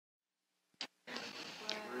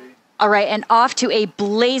All right, and off to a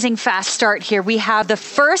blazing fast start here. We have the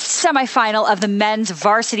first semifinal of the men's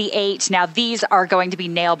varsity 8. Now, these are going to be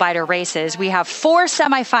nail-biter races. We have 4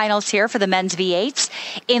 semifinals here for the men's V8s.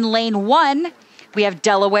 In lane 1, we have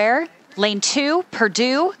Delaware. Lane 2,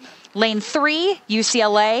 Purdue. Lane 3,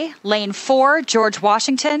 UCLA. Lane 4, George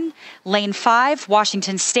Washington. Lane 5,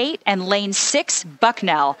 Washington State. And lane 6,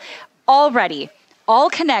 Bucknell. Already all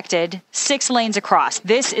connected, 6 lanes across.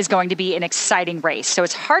 This is going to be an exciting race. So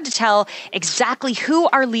it's hard to tell exactly who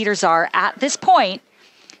our leaders are at this point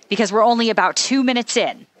because we're only about 2 minutes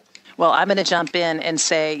in. Well, I'm going to jump in and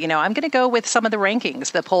say, I'm going to go with some of the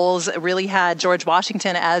rankings. The polls really had George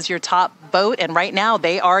Washington as your top boat, and right now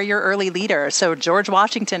they are your early leader. So George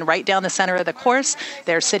Washington right down the center of the course.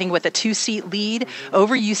 They're sitting with a 2-seat lead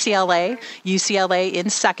over UCLA. UCLA in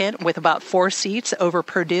second with about 4 seats over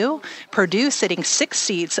Purdue. Purdue sitting 6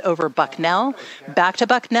 seats over Bucknell. Back to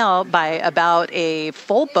Bucknell by about a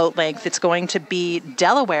full boat length. It's going to be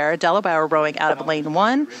Delaware. Delaware rowing out of lane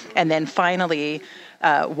 1, and then finally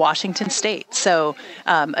Washington State. So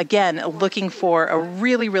again, looking for a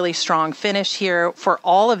really, really strong finish here for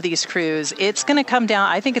all of these crews. It's going to come down,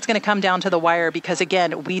 I think it's going to come down to the wire because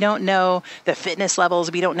again, we don't know the fitness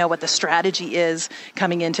levels. We don't know what the strategy is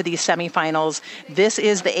coming into these semifinals. This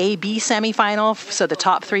is the AB semifinal. So the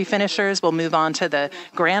top 3 finishers will move on to the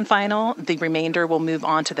grand final. The remainder will move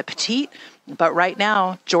on to the petite. But right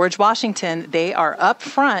now, George Washington, they are up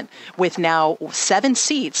front with now 7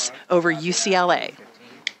 seats over UCLA.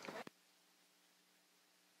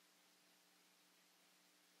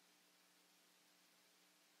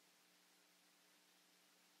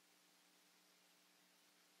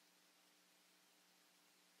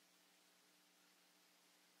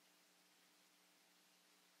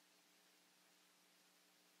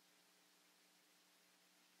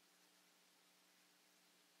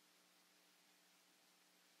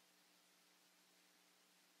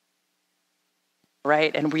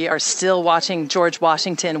 Right, and we are still watching George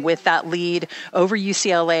Washington with that lead over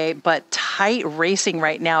UCLA, but tight racing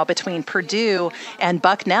right now between Purdue and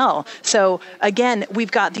Bucknell. So again,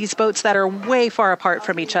 we've got these boats that are way far apart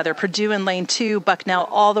from each other. Purdue in lane 2, Bucknell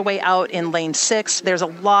all the way out in lane 6. There's a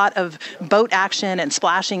lot of boat action and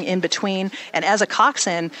splashing in between. And as a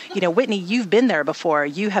coxswain, Whitney, you've been there before.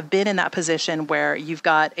 You have been in that position where you've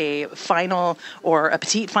got a final or a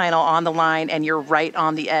petite final on the line and you're right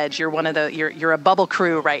on the edge. You're you're a bubble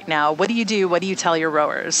crew right now. What do you do? What do you tell your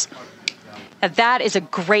rowers? That is a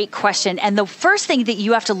great question. And the first thing that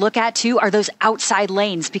you have to look at, too, are those outside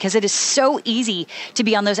lanes, because it is so easy to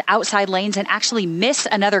be on those outside lanes and actually miss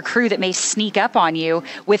another crew that may sneak up on you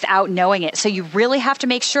without knowing it. So you really have to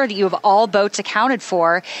make sure that you have all boats accounted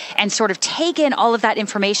for and sort of take in all of that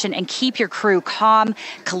information and keep your crew calm,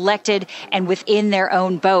 collected, and within their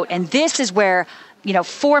own boat. And this is where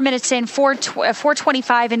 4 minutes in,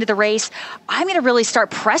 4:25 into the race, I'm going to really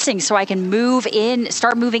start pressing so I can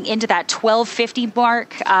start moving into that 12:50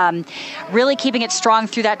 mark, really keeping it strong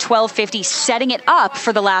through that 12:50, setting it up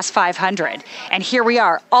for the last 500. And here we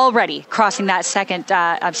are already crossing that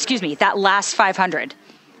that last 500.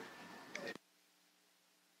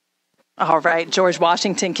 All right, George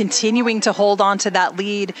Washington continuing to hold on to that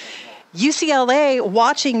lead. UCLA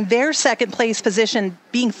watching their second place position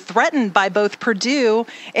being threatened by both Purdue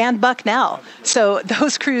and Bucknell. So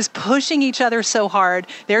those crews pushing each other so hard.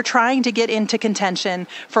 They're trying to get into contention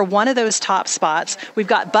for one of those top spots. We've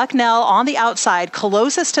got Bucknell on the outside,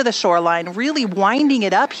 closest to the shoreline, really winding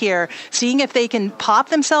it up here, seeing if they can pop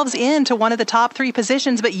themselves into one of the top 3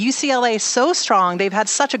 positions. But UCLA is so strong. They've had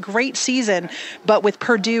such a great season. But with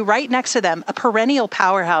Purdue right next to them, a perennial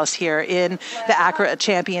powerhouse here in the ACRA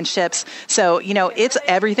championships. So, it's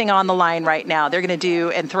everything on the line right now. They're going to do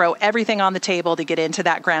and throw everything on the table to get into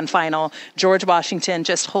that grand final. George Washington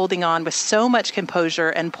just holding on with so much composure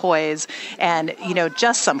and poise and,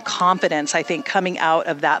 just some confidence, I think, coming out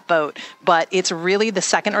of that boat. But it's really the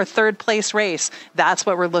second or third place race. That's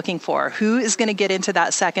what we're looking for. Who is going to get into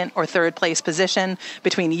that second or third place position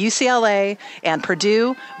between UCLA and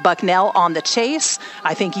Purdue? Bucknell on the chase.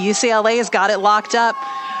 I think UCLA has got it locked up.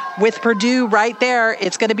 With Purdue right there,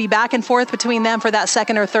 it's going to be back and forth between them for that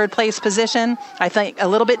second or third place position. I think a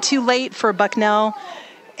little bit too late for Bucknell.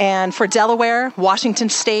 And for Delaware, Washington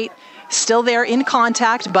State, still there in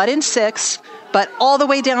contact, but in 6th. But all the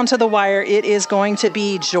way down to the wire, it is going to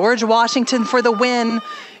be George Washington for the win.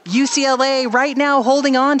 UCLA right now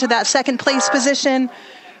holding on to that second place position.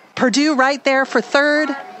 Purdue right there for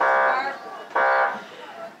 3rd.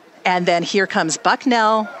 And then here comes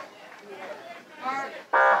Bucknell.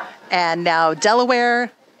 And now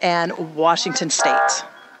Delaware and Washington State.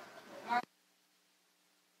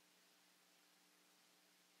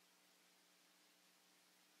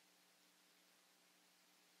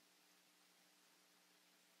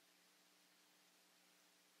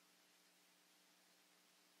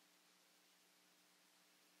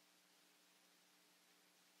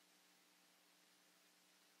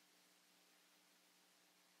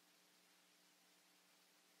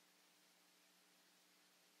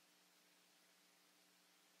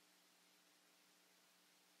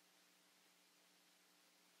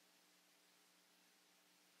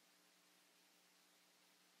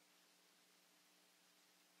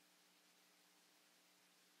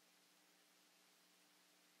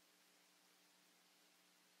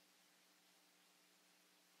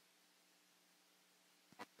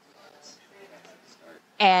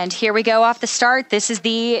 And here we go off the start. This is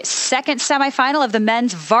the second semifinal of the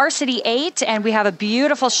men's varsity 8, and we have a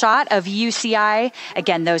beautiful shot of UCI.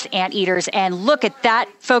 Again, those anteaters. And look at that,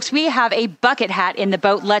 folks. We have a bucket hat in the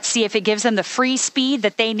boat. Let's see if it gives them the free speed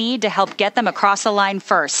that they need to help get them across the line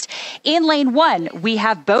first. In lane 1, we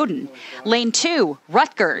have Bowdoin. Lane 2,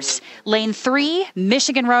 Rutgers. Lane 3,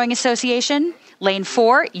 Michigan Rowing Association. Lane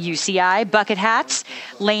 4, UCI, Bucket Hats.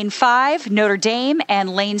 Lane 5, Notre Dame. And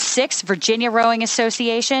Lane 6, Virginia Rowing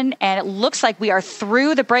Association. And it looks like we are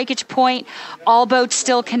through the breakage point. All boats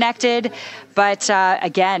still connected. But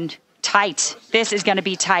again, tight. This is going to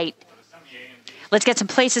be tight. Let's get some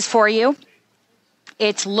places for you.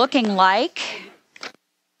 It's looking like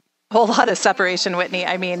a whole lot of separation, Whitney.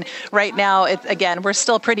 I mean, right now, again, we're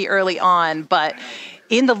still pretty early on, but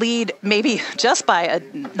in the lead, maybe just by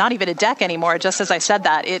not even a deck anymore. Just as I said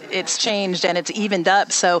that, it's changed and it's evened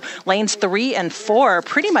up. So lanes 3 and 4 are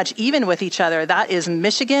pretty much even with each other. That is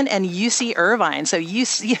Michigan and UC Irvine. So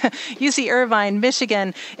UC Irvine,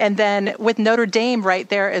 Michigan, and then with Notre Dame right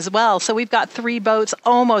there as well. So we've got 3 boats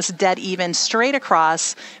almost dead even straight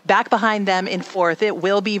across. Back behind them in 4th, it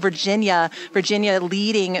will be Virginia. Virginia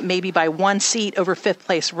leading maybe by 1 seat over 5th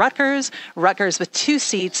place Rutgers. Rutgers with 2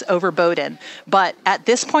 seats over Bowdoin. But at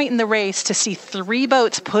this point in the race, to see 3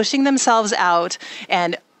 boats pushing themselves out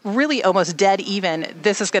and really almost dead even,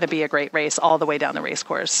 this is going to be a great race all the way down the race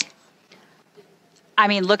course. I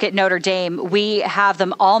mean, look at Notre Dame. We have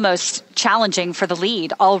them almost challenging for the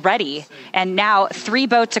lead already. And now 3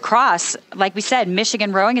 boats across, like we said,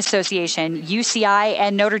 Michigan Rowing Association, UCI,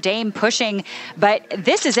 and Notre Dame pushing. But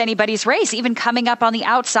this is anybody's race. Even coming up on the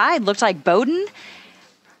outside, looks like Bowdoin.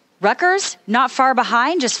 Rutgers, not far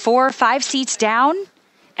behind, just 4 or 5 seats down.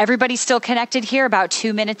 Everybody's still connected here, about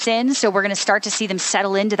 2 minutes in, so we're going to start to see them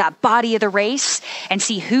settle into that body of the race and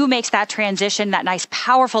see who makes that transition, that nice,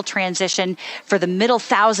 powerful transition for the middle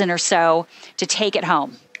 1,000 or so to take it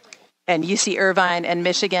home. And UC Irvine and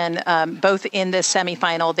Michigan, both in this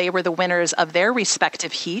semifinal, they were the winners of their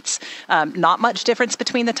respective heats. Not much difference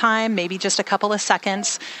between the time, maybe just a couple of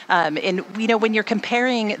seconds. And, you know, when you're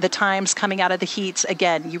comparing the times coming out of the heats,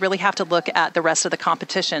 again, you really have to look at the rest of the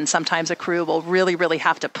competition. Sometimes a crew will really, really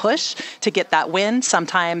have to push to get that win.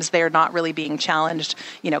 Sometimes they're not really being challenged,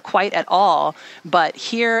 you know, quite at all. But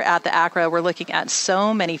here at the ACRA, we're looking at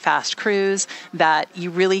so many fast crews that you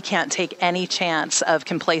really can't take any chance of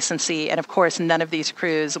complacency. And of course, none of these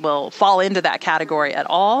crews will fall into that category at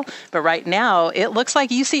all. But right now, it looks like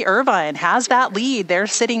UC Irvine has that lead. They're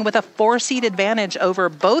sitting with a 4-seat advantage over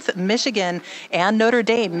both Michigan and Notre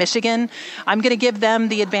Dame. Michigan, I'm going to give them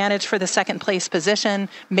the advantage for the 2nd place position,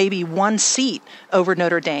 maybe 1 seat over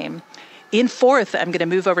Notre Dame. In 4th, I'm going to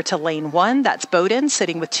move over to lane 1. That's Bowdoin,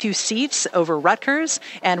 sitting with 2 seats over Rutgers,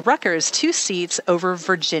 and Rutgers 2 seats over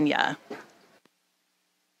Virginia.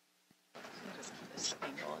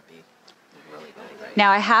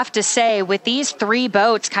 Now, I have to say, with these 3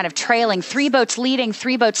 boats kind of trailing, 3 boats leading,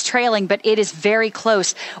 3 boats trailing, but it is very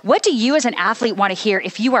close. What do you as an athlete want to hear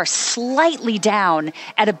if you are slightly down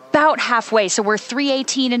at about halfway? So we're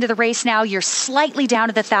 3:18 into the race now. You're slightly down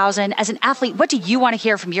to the 1,000. As an athlete, what do you want to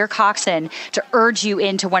hear from your coxswain to urge you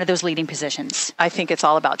into one of those leading positions? I think it's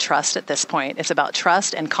all about trust at this point. It's about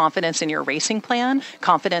trust and confidence in your racing plan,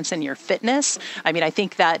 confidence in your fitness. I mean, I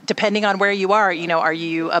think that depending on where you are, you know, are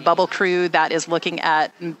you a bubble crew that is looking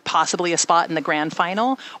at possibly a spot in the grand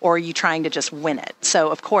final, or are you trying to just win it? So,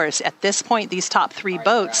 of course, at this point, these top 3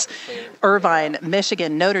 boats, Irvine,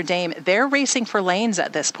 Michigan, Notre Dame, they're racing for lanes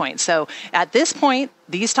at this point. So at this point,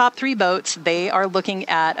 these top 3 boats, they are looking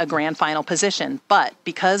at a grand final position. But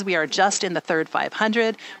because we are just in the 3rd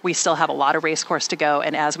 500, we still have a lot of race course to go.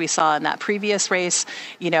 And as we saw in that previous race,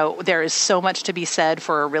 you know, there is so much to be said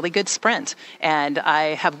for a really good sprint. And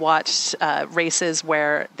I have watched races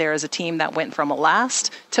where there is a team that went from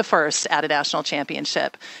last to first at a national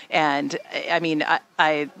championship. And I mean,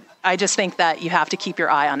 I just think that you have to keep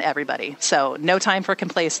your eye on everybody. So no time for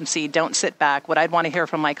complacency. Don't sit back. What I'd want to hear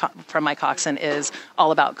from my coxswain is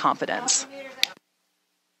all about confidence.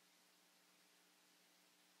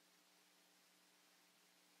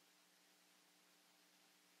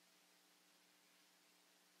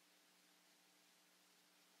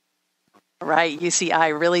 Right,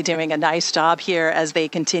 UCI really doing a nice job here as they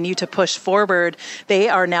continue to push forward. They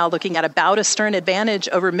are now looking at about a stern advantage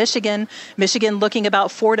over Michigan. Michigan looking about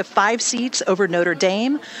 4 to 5 seats over Notre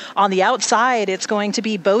Dame. On the outside, it's going to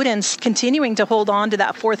be Bowdoin continuing to hold on to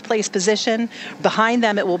that 4th place position. Behind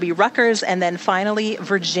them, it will be Rutgers, and then finally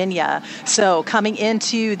Virginia. So coming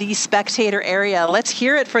into the spectator area, let's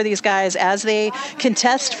hear it for these guys as they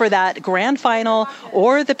contest for that grand final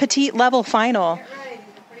or the petite level final.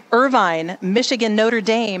 Irvine, Michigan, Notre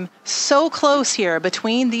Dame, so close here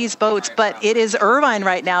between these boats, but it is Irvine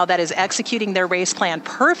right now that is executing their race plan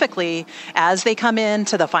perfectly as they come in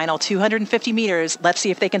to the final 250 meters. Let's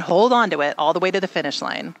see if they can hold on to it all the way to the finish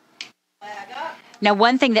line. Now,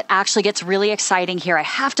 one thing that actually gets really exciting here, I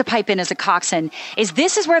have to pipe in as a coxswain, is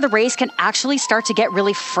this is where the race can actually start to get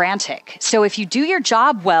really frantic. So if you do your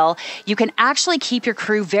job well, you can actually keep your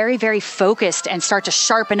crew very, very focused and start to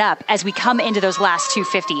sharpen up as we come into those last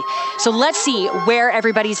 250. So let's see where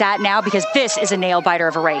everybody's at now, because this is a nail biter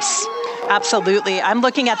of a race. Absolutely. I'm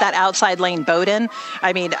looking at that outside lane Bowdoin.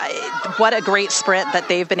 I mean, what a great sprint that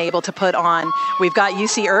they've been able to put on. We've got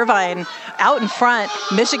UC Irvine out in front,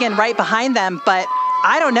 Michigan right behind them, but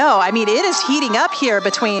I don't know. I mean, it is heating up here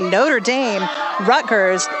between Notre Dame,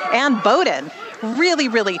 Rutgers, and Bowdoin. Really,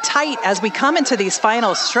 really tight as we come into these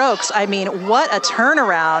final strokes. I mean, what a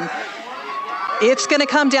turnaround. It's going to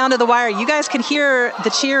come down to the wire. You guys can hear the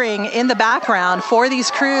cheering in the background for these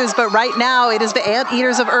crews, but right now it is the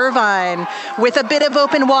Anteaters of Irvine with a bit of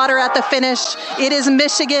open water at the finish. It is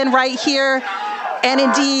Michigan right here. And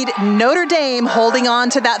indeed, Notre Dame holding on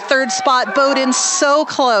to that third spot. Bowdoin so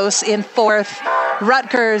close in fourth.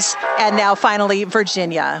 Rutgers, and now finally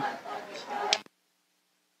Virginia.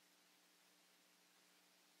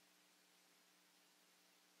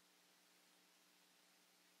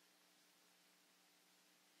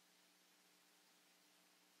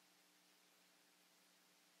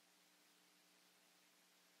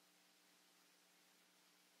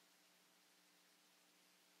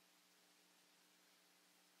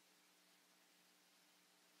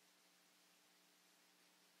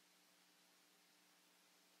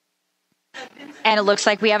 And it looks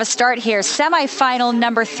like we have a start here. Semifinal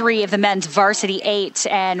number 3 of the men's varsity 8.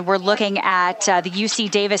 And we're looking at the UC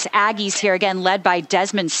Davis Aggies here, again, led by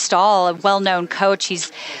Desmond Stahl, a well-known coach.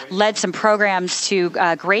 He's led some programs to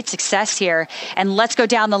great success here. And let's go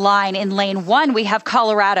down the line. In lane 1, we have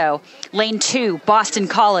Colorado. Lane 2, Boston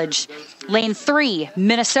College. Lane 3,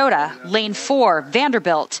 Minnesota. Lane 4,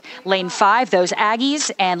 Vanderbilt. Lane 5, those Aggies.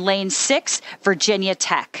 And lane 6, Virginia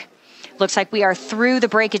Tech. Looks like we are through the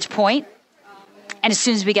breakage point. And as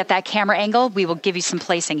soon as we get that camera angle, we will give you some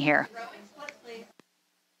placing here.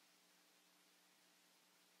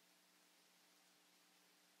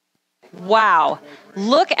 Wow.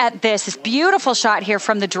 Look at this beautiful shot here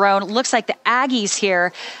from the drone. It looks like the Aggies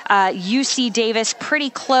here, UC Davis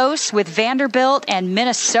pretty close with Vanderbilt and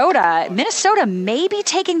Minnesota. Minnesota may be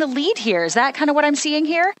taking the lead here. Is that kind of what I'm seeing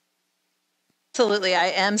here? Absolutely. I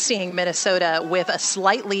am seeing Minnesota with a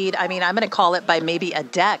slight lead. I mean, I'm going to call it by maybe a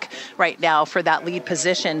deck right now for that lead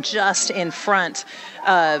position just in front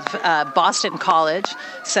of Boston College.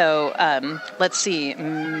 So let's see.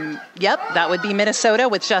 Yep, that would be Minnesota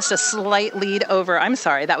with just a slight lead over. I'm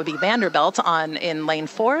sorry, that would be Vanderbilt in lane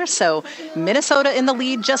 4. So Minnesota in the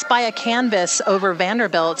lead just by a canvas over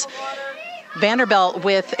Vanderbilt. Vanderbilt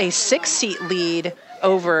with a 6-seat lead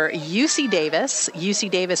over UC Davis. UC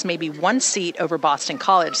Davis maybe 1 seat over Boston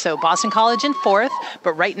College. So Boston College in 4th,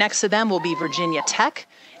 but right next to them will be Virginia Tech,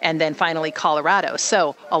 and then finally Colorado.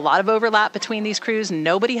 So a lot of overlap between these crews.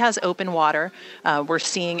 Nobody has open water. We're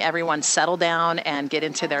seeing everyone settle down and get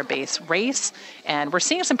into their base race. And we're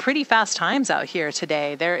seeing some pretty fast times out here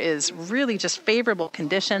today. There is really just favorable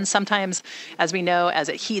conditions. Sometimes, as we know, as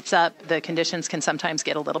it heats up, the conditions can sometimes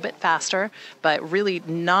get a little bit faster, but really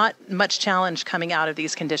not much challenge coming out of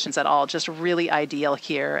these conditions at all. Just really ideal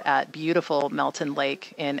here at beautiful Melton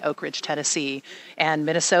Lake in Oak Ridge, Tennessee. And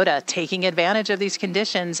Minnesota taking advantage of these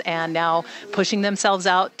conditions and now pushing themselves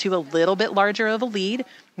out to a little bit larger of a lead,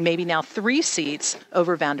 maybe now 3 seats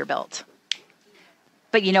over Vanderbilt.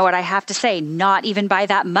 But you know what I have to say, not even by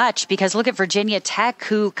that much, because look at Virginia Tech,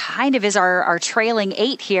 who kind of is our trailing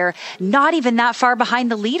 8 here, not even that far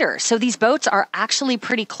behind the leader. So these boats are actually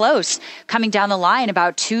pretty close coming down the line,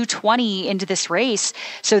 about 2:20 into this race.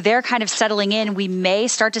 So they're kind of settling in. We may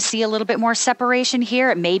start to see a little bit more separation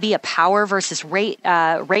here. It may be a power versus rate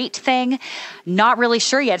thing. Not really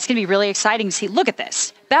sure yet. It's going to be really exciting to see. Look at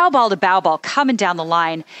this. Bow ball to bow ball coming down the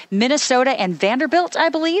line. Minnesota and Vanderbilt, I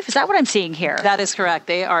believe. Is that what I'm seeing here? That is correct.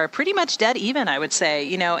 They are pretty much dead even, I would say.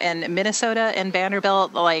 You know, and Minnesota and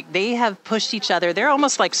Vanderbilt, like, they have pushed each other. They're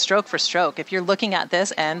almost like stroke for stroke. If you're looking at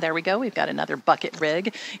this, and there we go, we've got another bucket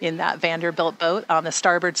rig in that Vanderbilt boat on the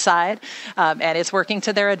starboard side, and it's working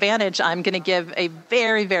to their advantage. I'm going to give a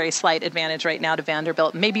very, very slight advantage right now to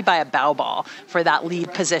Vanderbilt, maybe by a bow ball for that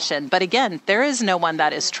lead position. But again, there is no one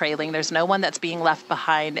that is trailing. There's no one that's being left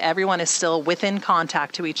behind. line. Everyone is still within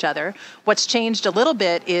contact to each other. What's changed a little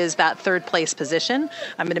bit is that third place position.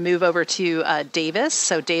 I'm going to move over to Davis.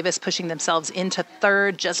 So Davis pushing themselves into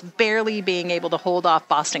third, just barely being able to hold off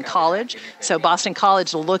Boston College. So Boston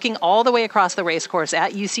College looking all the way across the race course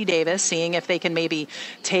at UC Davis, seeing if they can maybe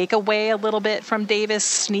take away a little bit from Davis,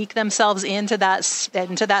 sneak themselves into that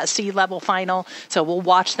sea level final. So we'll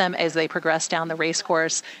watch them as they progress down the race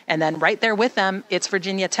course. And then right there with them, it's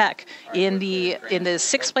Virginia Tech. In the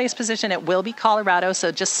sixth place position, it will be Colorado,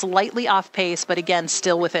 so just slightly off pace, but again,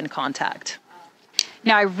 still within contact.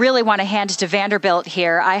 Now, I really want to hand it to Vanderbilt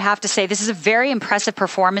here. I have to say, this is a very impressive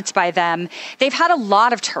performance by them. They've had a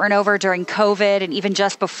lot of turnover during COVID, and even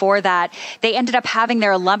just before that, they ended up having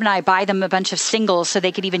their alumni buy them a bunch of singles so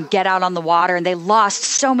they could even get out on the water, and they lost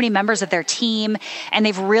so many members of their team, and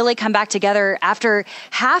they've really come back together after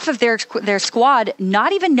half of their squad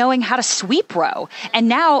not even knowing how to sweep row, and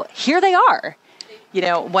now here they are. You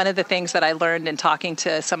know, one of the things that I learned in talking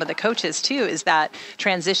to some of the coaches, too, is that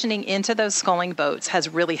transitioning into those sculling boats has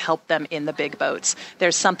really helped them in the big boats.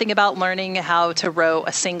 There's something about learning how to row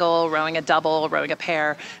a single, rowing a double, rowing a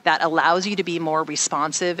pair that allows you to be more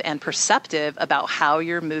responsive and perceptive about how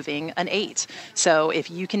you're moving an 8. So if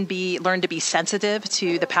you can learn to be sensitive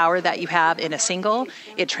to the power that you have in a single,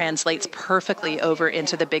 it translates perfectly over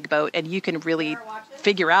into the big boat, and you can really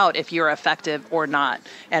figure out if you're effective or not.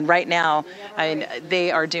 And right now,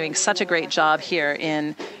 they are doing such a great job here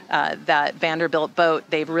in that Vanderbilt boat.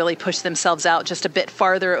 They've really pushed themselves out just a bit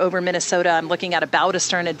farther over Minnesota. I'm looking at about a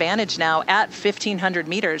stern advantage now at 1,500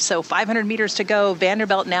 meters. So 500 meters to go.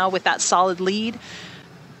 Vanderbilt now with that solid lead.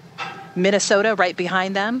 Minnesota right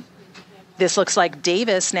behind them. This looks like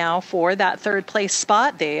Davis now for that third place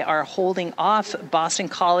spot. They are holding off Boston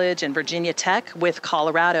College and Virginia Tech, with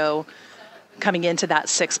Colorado coming into that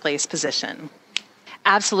sixth place position.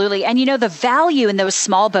 Absolutely. And, you know, the value in those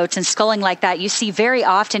small boats and sculling like that, you see very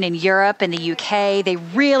often in Europe and the UK. They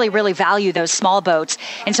really, really value those small boats.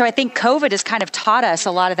 And so I think COVID has kind of taught us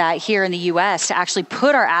a lot of that here in the U.S. to actually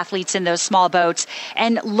put our athletes in those small boats.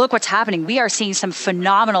 And look what's happening. We are seeing some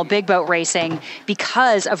phenomenal big boat racing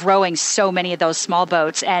because of rowing so many of those small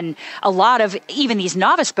boats. And a lot of even these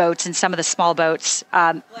novice boats and some of the small boats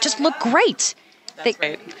just look great.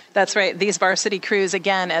 That's right. These varsity crews,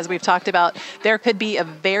 again, as we've talked about, there could be a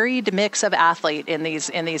varied mix of athlete in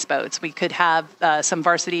these boats. We could have some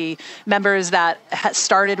varsity members that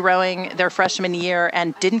started rowing their freshman year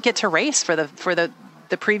and didn't get to race for the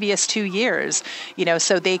previous 2 years, you know,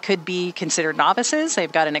 so they could be considered novices.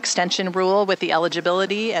 They've got an extension rule with the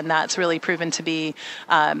eligibility, and that's really proven to be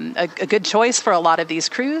a good choice for a lot of these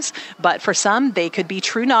crews. But for some, they could be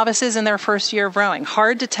true novices in their first year of rowing.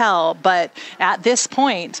 Hard to tell, but at this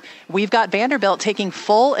point, we've got Vanderbilt taking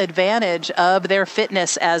full advantage of their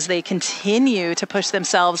fitness as they continue to push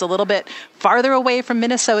themselves a little bit farther away from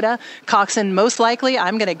Minnesota. Coxon, most likely,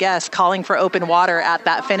 I'm going to guess, calling for open water at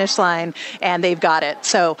that finish line, and they've got it.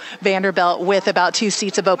 So Vanderbilt with about 2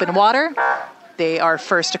 seats of open water. They are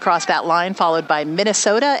first across that line, followed by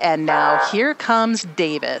Minnesota, and now here comes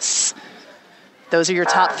Davis. Those are your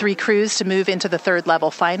top 3 crews to move into the third level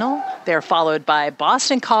final. They're followed by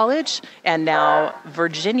Boston College, and now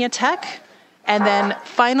Virginia Tech, and then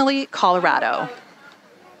finally Colorado.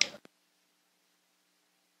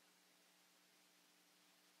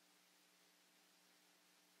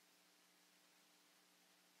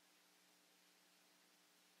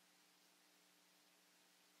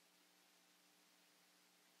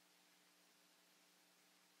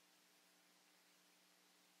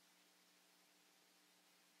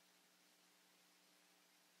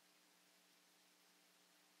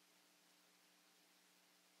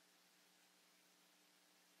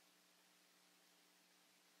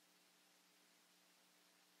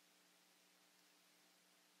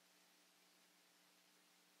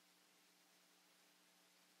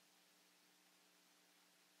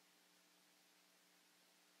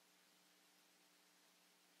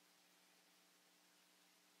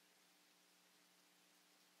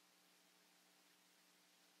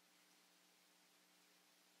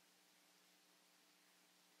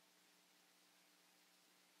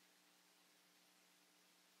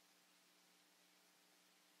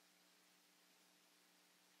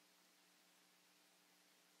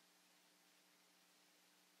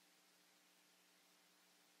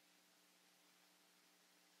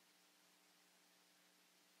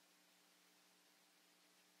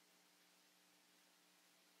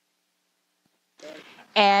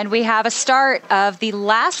 And we have a start of the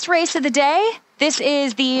last race of the day. This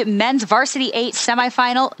is the men's varsity 8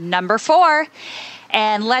 semifinal number 4.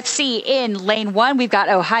 And let's see, in lane 1, we've got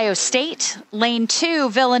Ohio State. Lane 2,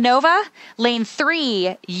 Villanova. Lane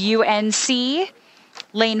 3, UNC.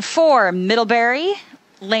 Lane 4, Middlebury.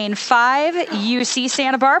 Lane 5, UC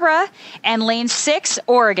Santa Barbara. And lane 6,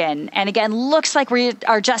 Oregon. And again, looks like we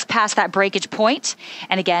are just past that breakage point.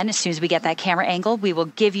 And again, as soon as we get that camera angle, we will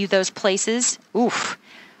give you those places. Oof.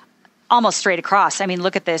 Almost straight across. I mean,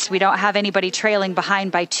 look at this. We don't have anybody trailing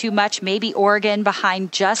behind by too much. Maybe Oregon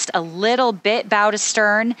behind just a little bit bow to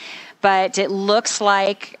stern. But it looks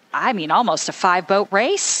like, I mean, almost a 5-boat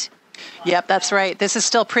race. Yep, that's right. This is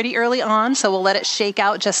still pretty early on, so we'll let it shake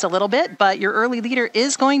out just a little bit. But your early leader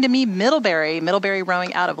is going to be Middlebury. Middlebury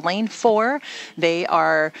rowing out of lane 4. They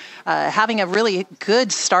are having a really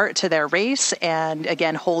good start to their race and,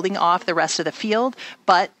 again, holding off the rest of the field,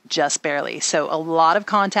 but just barely. So a lot of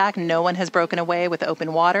contact. No one has broken away with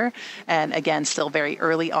open water. And, again, still very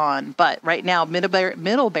early on. But right now,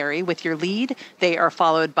 Middlebury with your lead. They are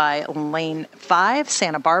followed by lane 5,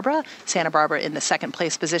 Santa Barbara. Santa Barbara in the second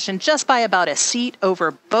place position, just by about a seat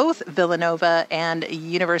over both Villanova and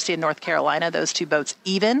University of North Carolina. Those two boats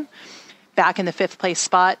even. Back in the 5th place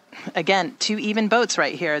spot, again, 2 even boats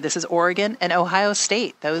right here. This is Oregon and Ohio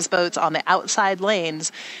State. Those boats on the outside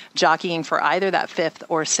lanes jockeying for either that 5th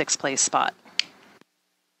or 6th place spot.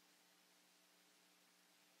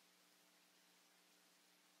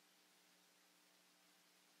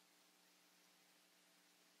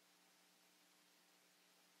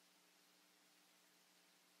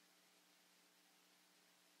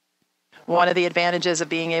 One of the advantages of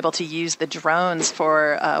being able to use the drones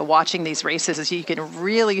for watching these races is you can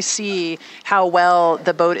really see how well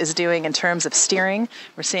the boat is doing in terms of steering.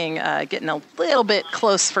 We're seeing getting a little bit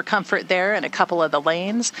close for comfort there in a couple of the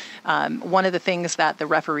lanes. One of the things that the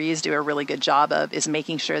referees do a really good job of is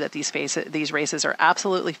making sure that these races are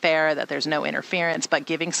absolutely fair, that there's no interference, but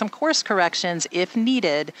giving some course corrections if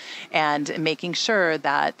needed, and making sure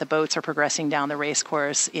that the boats are progressing down the race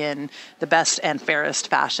course in the best and fairest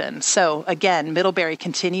fashion. So again, Middlebury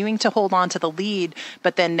continuing to hold on to the lead,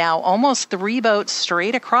 but then now almost 3 boats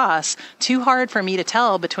straight across. Too hard for me to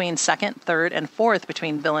tell between 2nd, 3rd, and 4th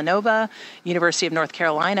between Villanova, University of North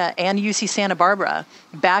Carolina, and UC Santa Barbara.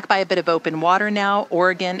 Back by a bit of open water now,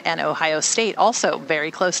 Oregon and Ohio State also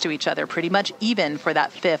very close to each other, pretty much even for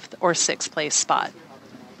that 5th or 6th place spot.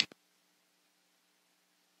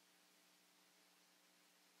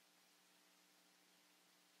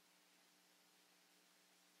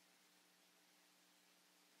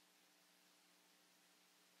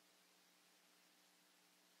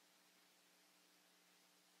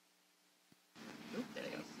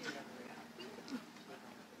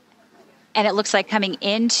 And it looks like coming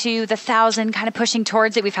into the 1,000, kind of pushing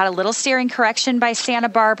towards it. We've had a little steering correction by Santa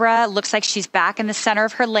Barbara. Looks like she's back in the center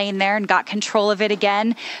of her lane there and got control of it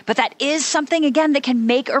again. But that is something, again, that can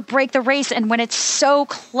make or break the race. And when it's so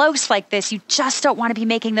close like this, you just don't want to be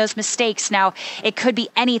making those mistakes. Now, it could be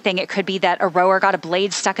anything. It could be that a rower got a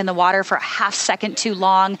blade stuck in the water for a half second too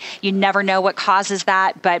long. You never know what causes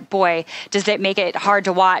that. But boy, does it make it hard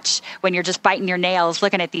to watch when you're just biting your nails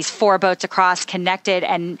looking at these 4 boats across connected,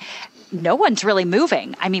 and no one's really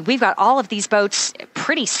moving. I mean, we've got all of these boats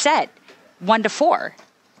pretty set 1 to 4.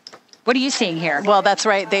 What are you seeing here? Well, that's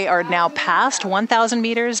right. They are now past 1,000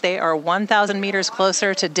 meters. They are 1,000 meters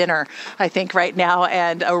closer to dinner, I think, right now,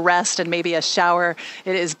 and a rest and maybe a shower.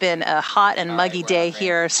 It has been a hot and muggy day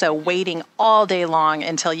here, so waiting all day long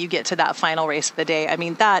until you get to that final race of the day. I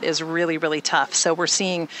mean, that is really, really tough. So we're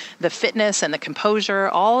seeing the fitness and the composure,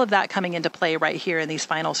 all of that coming into play right here in these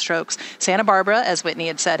final strokes. Santa Barbara, as Whitney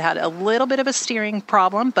had said, had a little bit of a steering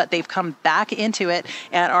problem, but they've come back into it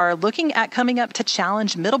and are looking at coming up to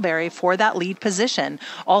challenge Middlebury for that lead position.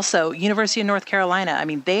 Also, University of North Carolina, I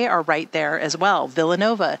mean, they are right there as well.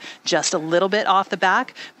 Villanova, just a little bit off the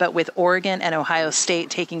back, but with Oregon and Ohio State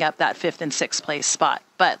taking up that 5th and 6th place spot.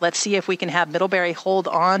 But let's see if we can have Middlebury hold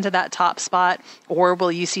on to that top spot, or will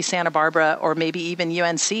UC Santa Barbara or maybe even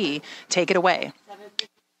UNC take it away?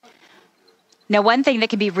 Now, one thing that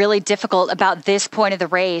can be really difficult about this point of the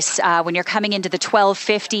race, when you're coming into the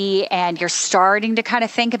 1250 and you're starting to kind of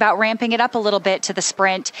think about ramping it up a little bit to the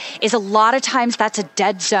sprint, is a lot of times that's a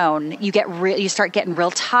dead zone. You start getting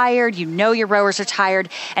real tired. You know your rowers are tired.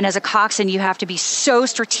 And as a coxswain, you have to be so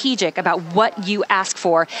strategic about what you ask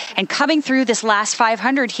for. And coming through this last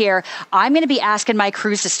 500 here, I'm going to be asking my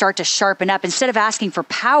crews to start to sharpen up. Instead of asking for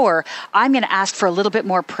power, I'm going to ask for a little bit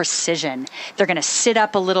more precision. They're going to sit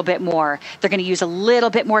up a little bit more. They're going to going to use a little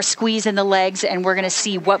bit more squeeze in the legs, and we're going to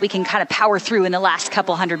see what we can kind of power through in the last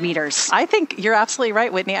couple hundred meters. I think you're absolutely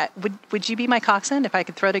right, Whitney. Would you be my coxswain if I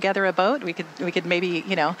could throw together a boat? We could maybe,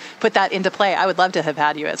 put that into play. I would love to have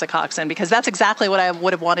had you as a coxswain, because that's exactly what I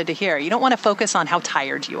would have wanted to hear. You don't want to focus on how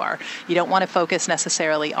tired you are. You don't want to focus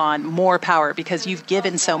necessarily on more power, because you've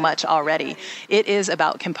given so much already. It is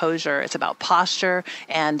about composure. It's about posture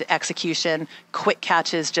and execution, quick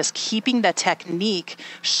catches, just keeping the technique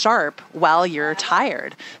sharp while you're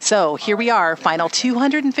tired. So here we are, final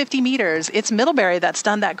 250 meters. It's Middlebury that's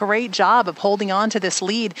done that great job of holding on to this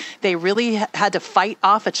lead. They really had to fight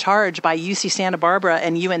off a charge by UC Santa Barbara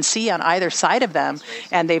and UNC on either side of them,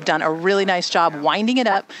 and they've done a really nice job winding it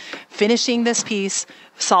up, finishing this piece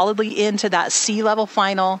solidly into that sea-level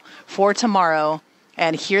final for tomorrow.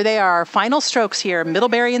 And here they are, final strokes here.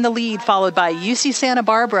 Middlebury in the lead, followed by UC Santa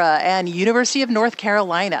Barbara and University of North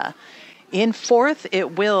Carolina. In fourth,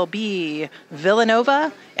 it will be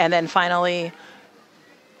Villanova, and then finally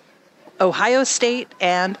Ohio State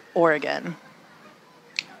and Oregon.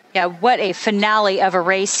 Yeah, what a finale of a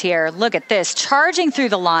race here. Look at this, charging through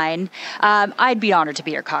the line. I'd be honored to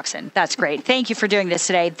be your coxswain. That's great. Thank you for doing this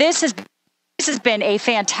today. This has been a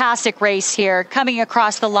fantastic race here, coming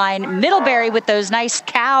across the line. Middlebury with those nice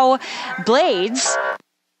cow blades.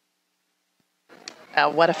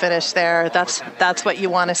 What a finish there. That's what you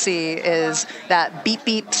want to see, is that beep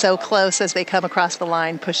beep so close as they come across the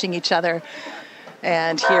line, pushing each other.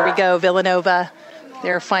 And here we go, Villanova,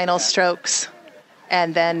 their final strokes.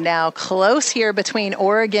 And then now close here between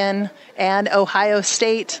Oregon and Ohio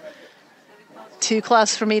State. Too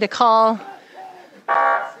close for me to call.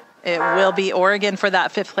 It will be Oregon for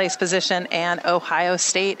that fifth place position and Ohio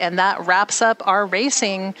State. And that wraps up our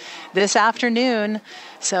racing this afternoon.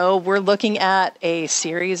 So we're looking at a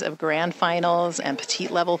series of grand finals and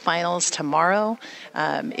petite level finals tomorrow.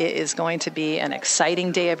 It is going to be an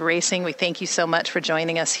exciting day of racing. We thank you so much for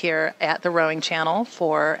joining us here at the Rowing Channel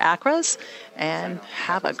for ACRA's, and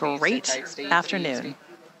have a great afternoon.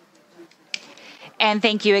 And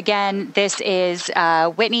thank you again. This is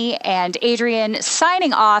Whitney and Adrian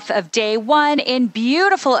signing off of day one in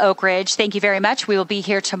beautiful Oak Ridge. Thank you very much. We will be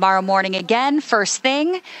here tomorrow morning again, first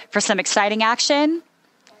thing, for some exciting action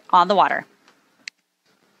on the water.